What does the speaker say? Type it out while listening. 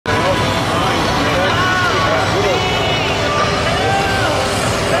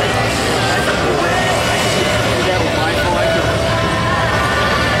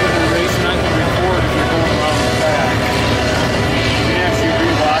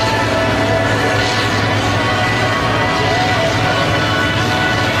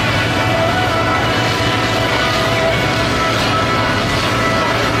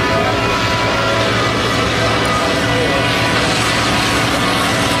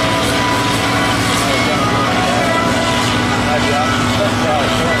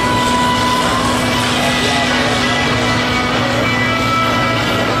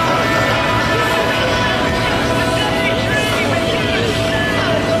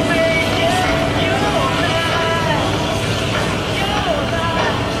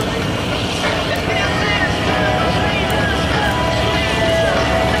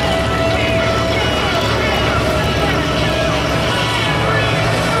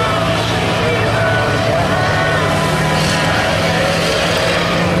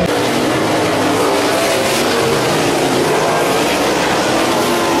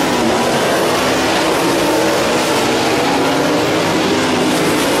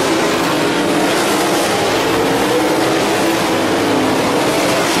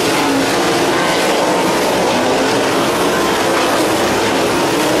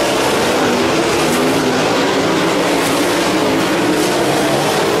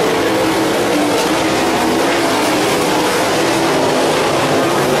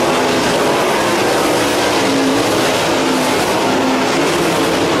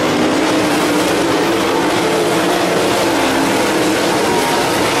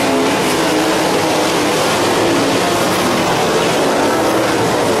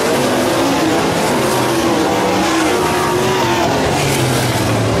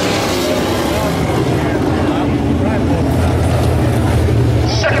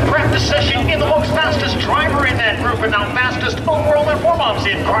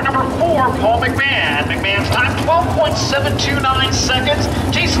1.729 seconds.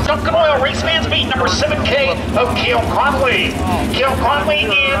 Jason's Dunkin' Oil Race Fans meet number 7K of Cale Conley. Cale Conley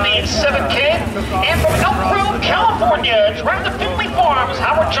in the 7K. And from Elk Grove, California, driving the Finley Farms,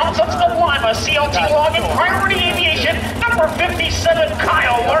 Howard Johnson's the Lima CLT Logging Priority Aviation, number 57,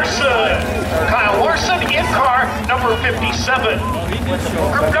 Kyle Larson. Kyle Larson in car number 57.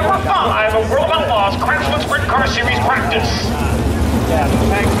 Group number 5 of World Outlaws Craftsman Sprint Car Series practice. Yeah, the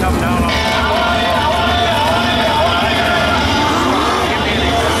tanks come down on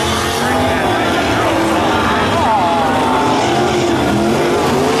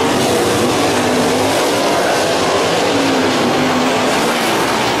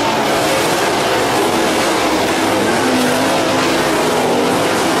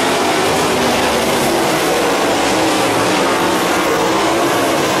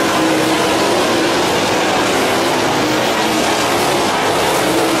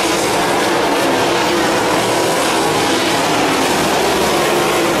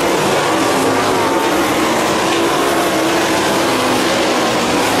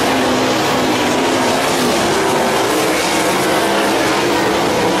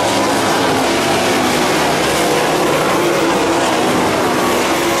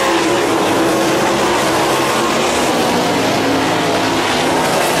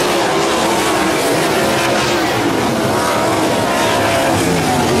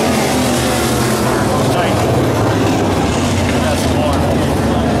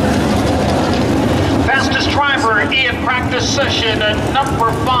session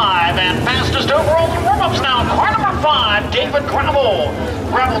number 5 and fastest overall in warm-ups now. Car number 5, David Gravel.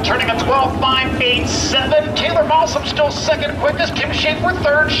 Gravel turning a 12.587. Taylor Mossam still second quickest. Tim Schaefer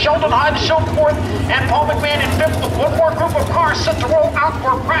third. Sheldon Hyde show fourth. And Paul McMahon in fifth with one more group of cars set to roll out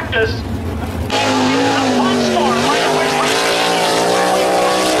for practice.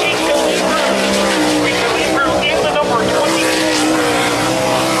 In the number 20.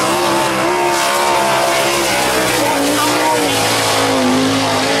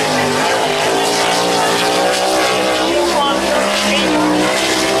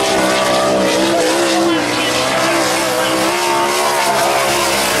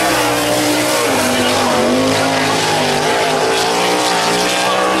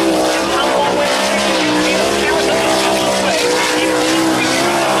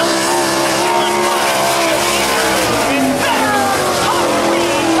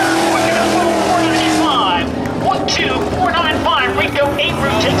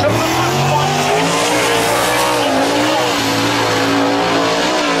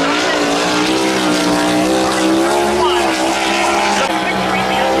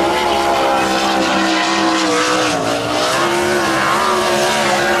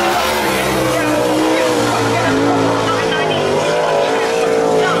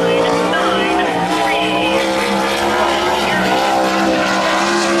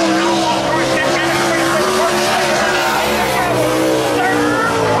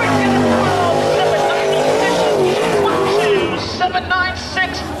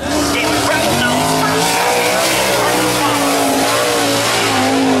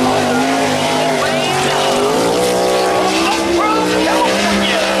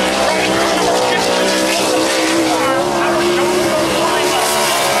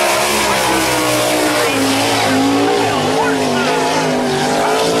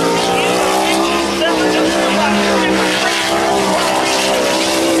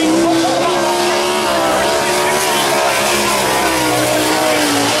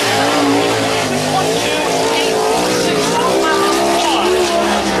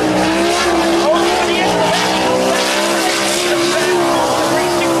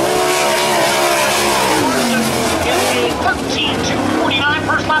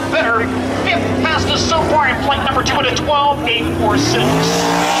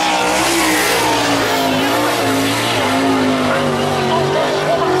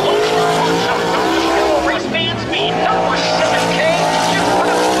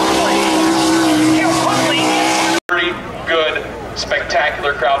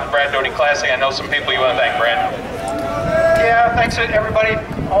 Spectacular crowd for Brad Doty Classic. I know some people you want to thank, Brad. Yeah, thanks to everybody,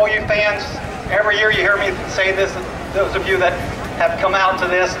 all you fans. Every year you hear me say this, those of you that have come out to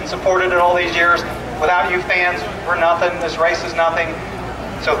this and supported it all these years. Without you fans, we're nothing. This race is nothing.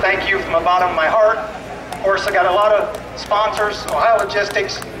 So thank you from the bottom of my heart. Of course, I got a lot of sponsors. Ohio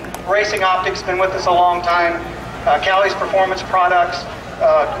Logistics, Racing Optics, been with us a long time. Callie's Performance Products.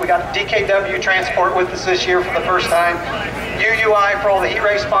 We got DKW Transport with us this year for the first time. UUI for all the heat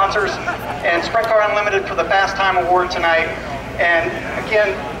race sponsors, and Sprint Car Unlimited for the Fast Time Award tonight. And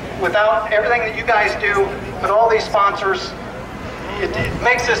again, without everything that you guys do, with all these sponsors, it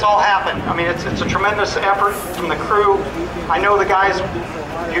makes this all happen. I mean, it's a tremendous effort from the crew. I know the guys,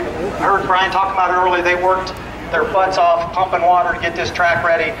 you heard Brian talk about it earlier, they worked their butts off pumping water to get this track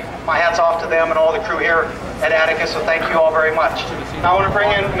ready. My hat's off to them and all the crew here at Attica, so thank you all very much. Now I want to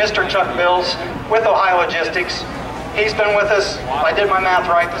bring in Mr. Chuck Bills with Ohio Logistics. He's been with us, if I did my math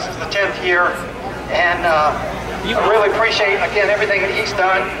right, this is the 10th year, and I really appreciate, again, everything that he's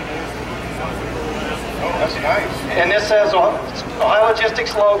done. That's nice. And this says Ohio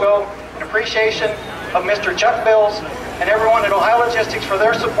Logistics logo in appreciation of Mr. Chuck Bills and everyone at Ohio Logistics for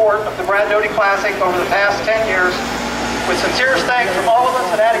their support of the Brad Doty Classic over the past 10 years. With sincerest thanks from all of us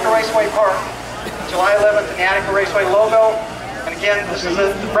at Attica Raceway Park, July 11th in the Attica Raceway logo. And again, this is the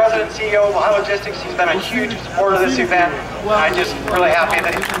President and CEO of Ohio Logistics. He's been a huge supporter of this event. And I'm just really happy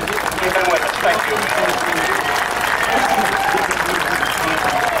that he's been with us. Thank you.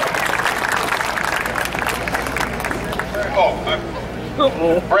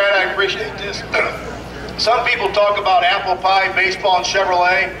 Brad, I appreciate this. Some people talk about apple pie, baseball, and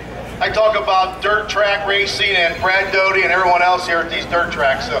Chevrolet. I talk about dirt track racing and Brad Doty and everyone else here at these dirt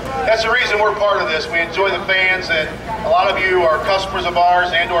tracks. So that's the reason we're part of this. We enjoy the fans, and a lot of you are customers of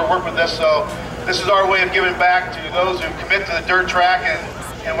ours and or work with us. So this is our way of giving back to those who commit to the dirt track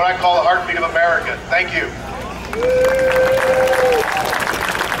and what I call the heartbeat of America. Thank you.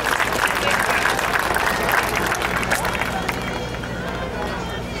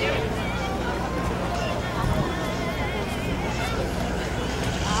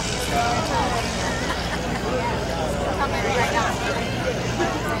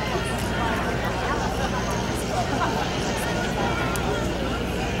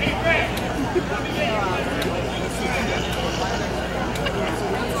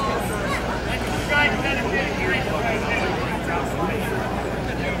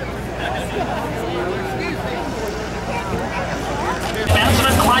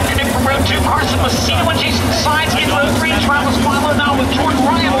 Carson was seated on Jason's sides in row 3. Travis Weiler now with Jordan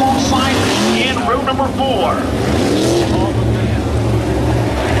Ryan alongside in row number 4.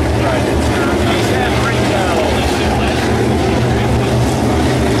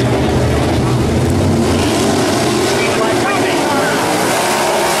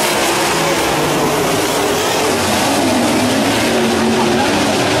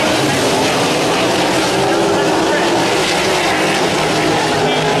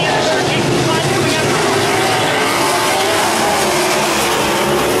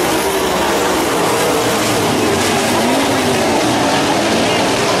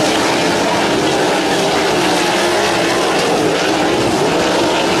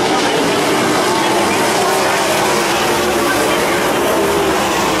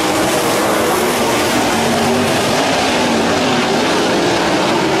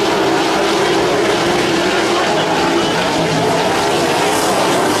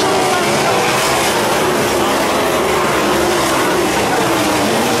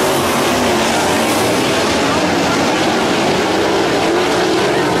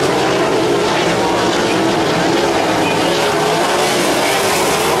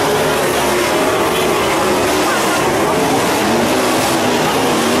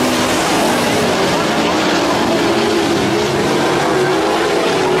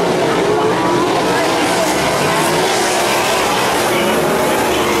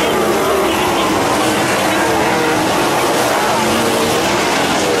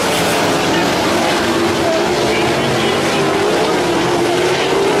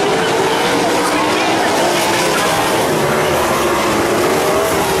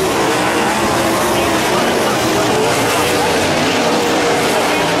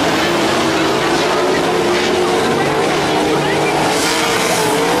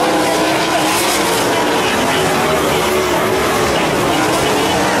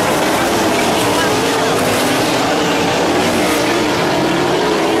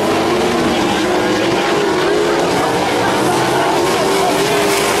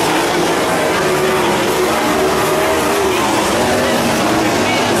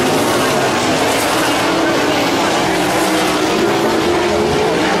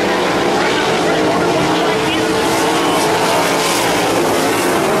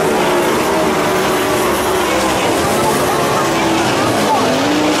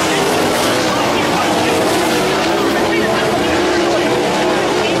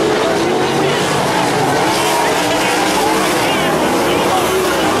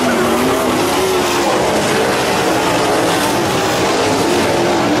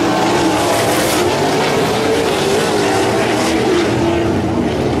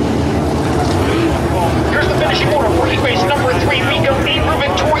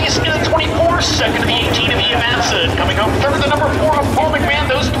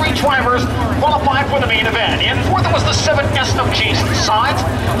 Jason Sides.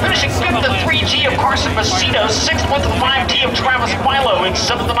 Finishing 5th, the 3G of Carson Macedo. 6th with the 5T of Travis Milo. And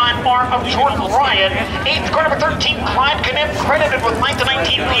 7th, the 9R of Jordan Ryan. 8th, car number 13, Clyde Knipp, credited with 9th to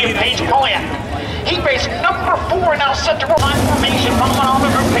 19P of Paige Polyak. Heat race number 4 now set to roll on formation. Following on the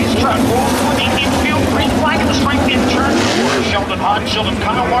group pace truck. Rolls with the infield. Green flag in the strike in turn 4. Sheldon Hodge, Sheldon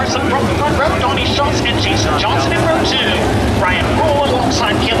Kyle Larson from the front row. Doty Schultz and Jason Johnson in row 2. Brian Rule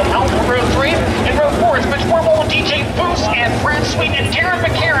alongside Caleb Helm from row 3. In row 4 it's Mitch Warble, DJ Foose, and Brad Sweet and Darren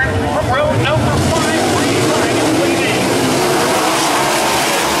McCarron from row number 5. Green flag is leading.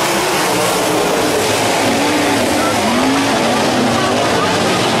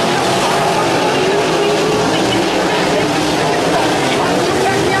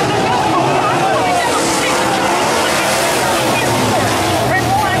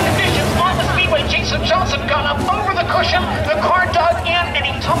 Johnson got up over the cushion, the car dug in, and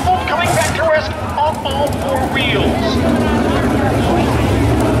he tumbled, coming back to rest on all 4 wheels.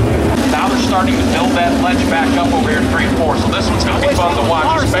 Now they're starting to build that ledge back up over here at 3 and 4, so this one's going to be fun to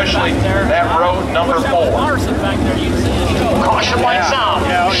watch, especially that row number 4. Caution lights out.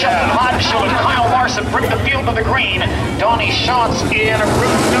 Sheldon Hodge and Kyle Larson bring the field to the green. Donnie Schatz in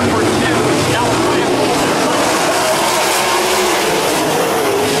row number 2. Now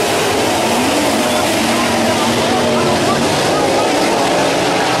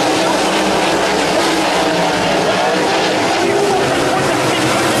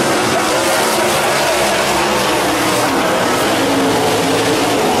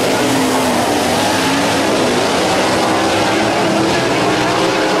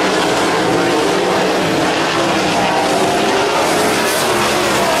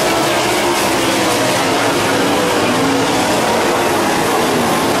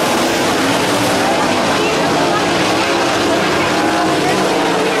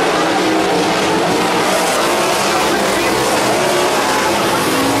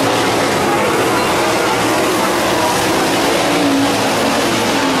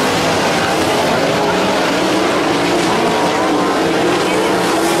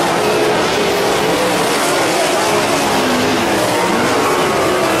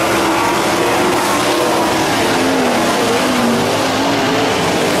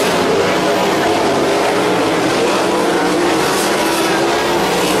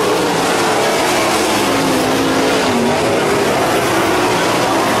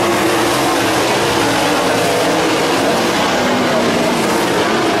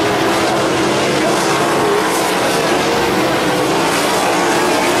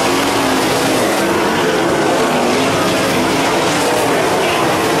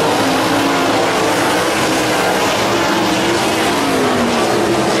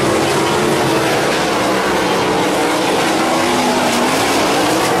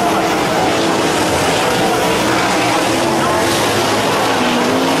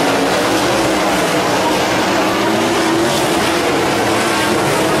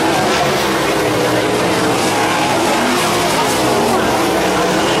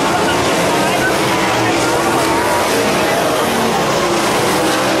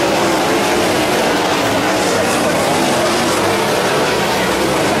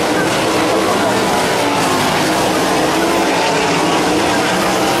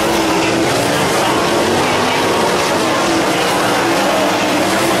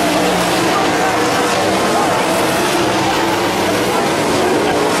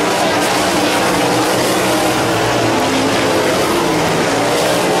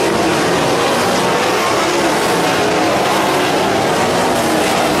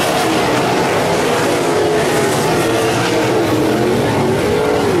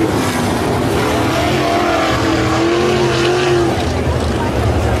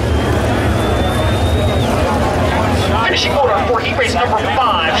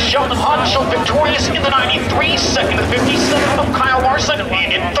victorious in the 93, second to 57 of Kyle Larson,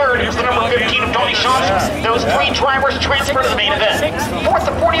 and in third is the number 15 of Doty Schatz. Those 3 drivers transfer to the main event. Fourth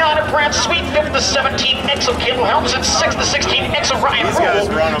to 49 of Brad Sweet, 5th to 17X of Caleb Helms, and 6th to 16X of Ryan Rule,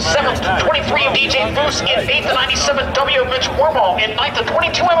 7th to 23 of DJ Foose, and 8th to 97W of Mitch Warble, and 9th to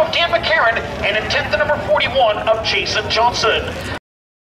 22M of Dan McCarron, and in 10th to number 41 of Jason Johnson.